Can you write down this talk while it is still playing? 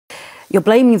You're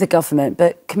blaming the government,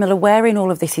 but Camilla, where in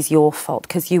all of this is your fault?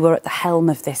 Because you were at the helm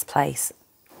of this place.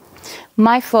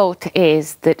 My fault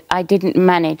is that I didn't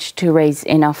manage to raise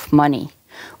enough money.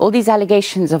 All these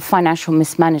allegations of financial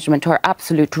mismanagement are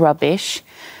absolute rubbish.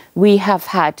 We have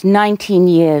had 19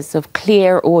 years of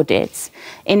clear audits.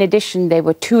 In addition, there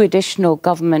were 2 additional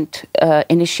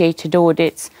government-initiated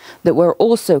audits that were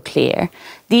also clear.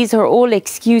 These are all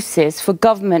excuses for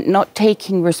government not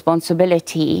taking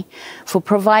responsibility for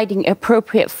providing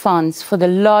appropriate funds for the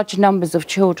large numbers of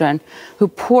children who are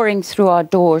pouring through our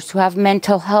doors, who have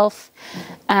mental health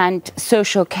and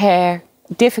social care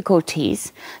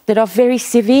difficulties that are very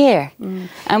severe.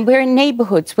 And we're in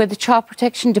neighbourhoods where the Child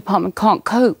Protection Department can't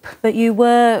cope. But you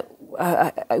were,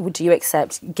 do you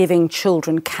accept, giving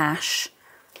children cash,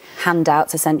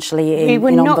 handouts essentially in envelopes? We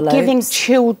were not giving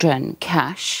children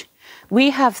cash. We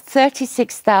have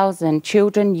 36,000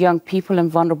 children, young people and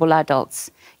vulnerable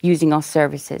adults using our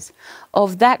services.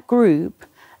 Of that group,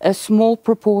 a small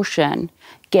proportion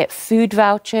get food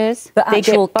vouchers. But they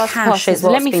actual get bus cash passes. is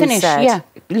what's Let me been finish. said.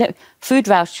 Yeah, food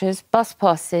vouchers, bus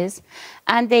passes,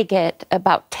 and they get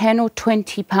about £10 or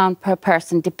 £20 per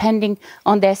person, depending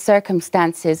on their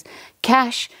circumstances,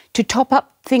 cash to top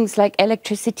up things like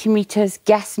electricity meters,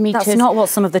 gas meters. That's not what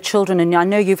some of the children, and I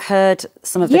know you've heard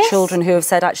some of the children who have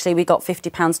said, actually, we got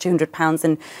 £50, £200,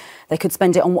 and they could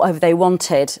spend it on whatever they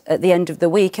wanted at the end of the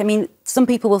week. I mean, some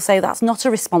people will say that's not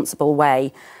a responsible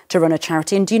way to run a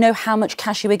charity. And do you know how much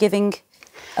cash you were giving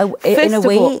in a week? First of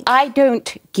all, I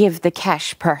don't give the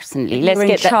cash personally. You're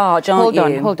in charge, aren't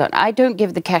you? Hold on. I don't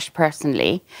give the cash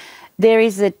personally. There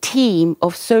is a team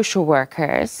of social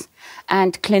workers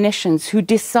and clinicians who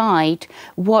decide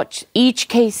what each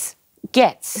case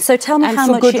gets. So tell me how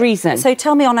much, for good reason. So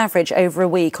tell me on average over a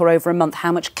week or over a month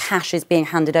how much cash is being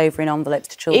handed over in envelopes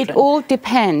to children. It all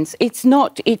depends. It's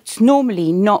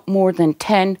normally not more than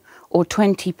 £10 or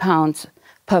 £20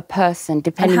 per person,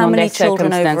 depending on their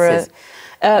circumstances. And how many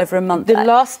children over a month? The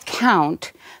last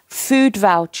count, food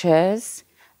vouchers,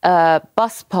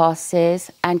 bus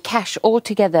passes and cash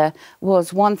altogether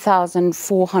was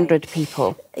 1,400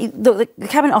 people. The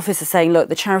Cabinet Office is saying, look,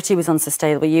 the charity was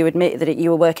unsustainable. You admit that you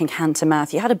were working hand to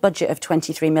mouth. You had a budget of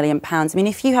 £23 million. I mean,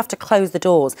 if you have to close the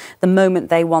doors the moment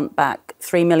they want back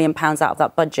 £3 million out of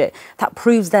that budget, that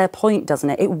proves their point, doesn't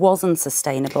it? It was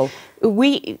unsustainable.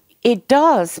 It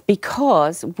does,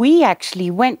 because we actually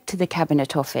went to the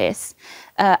Cabinet Office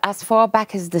as far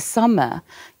back as the summer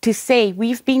to say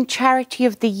we've been Charity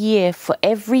of the Year for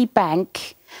every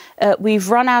bank.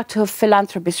 We've run out of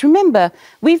philanthropists. Remember,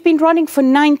 we've been running for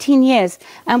 19 years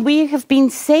and we have been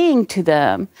saying to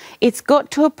them, it's got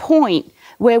to a point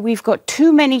where we've got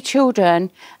too many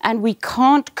children and we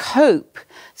can't cope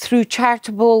through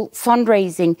charitable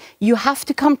fundraising. You have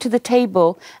to come to the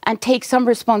table and take some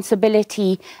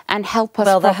responsibility and help us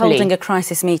properly. Well, they're holding a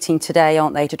crisis meeting today,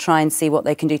 aren't they, to try and see what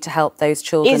they can do to help those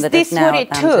children that have now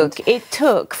abandoned. Is this what it took? It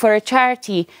took for a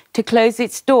charity to close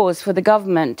its doors for the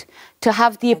government to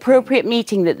have the appropriate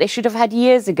meeting that they should have had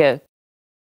years ago.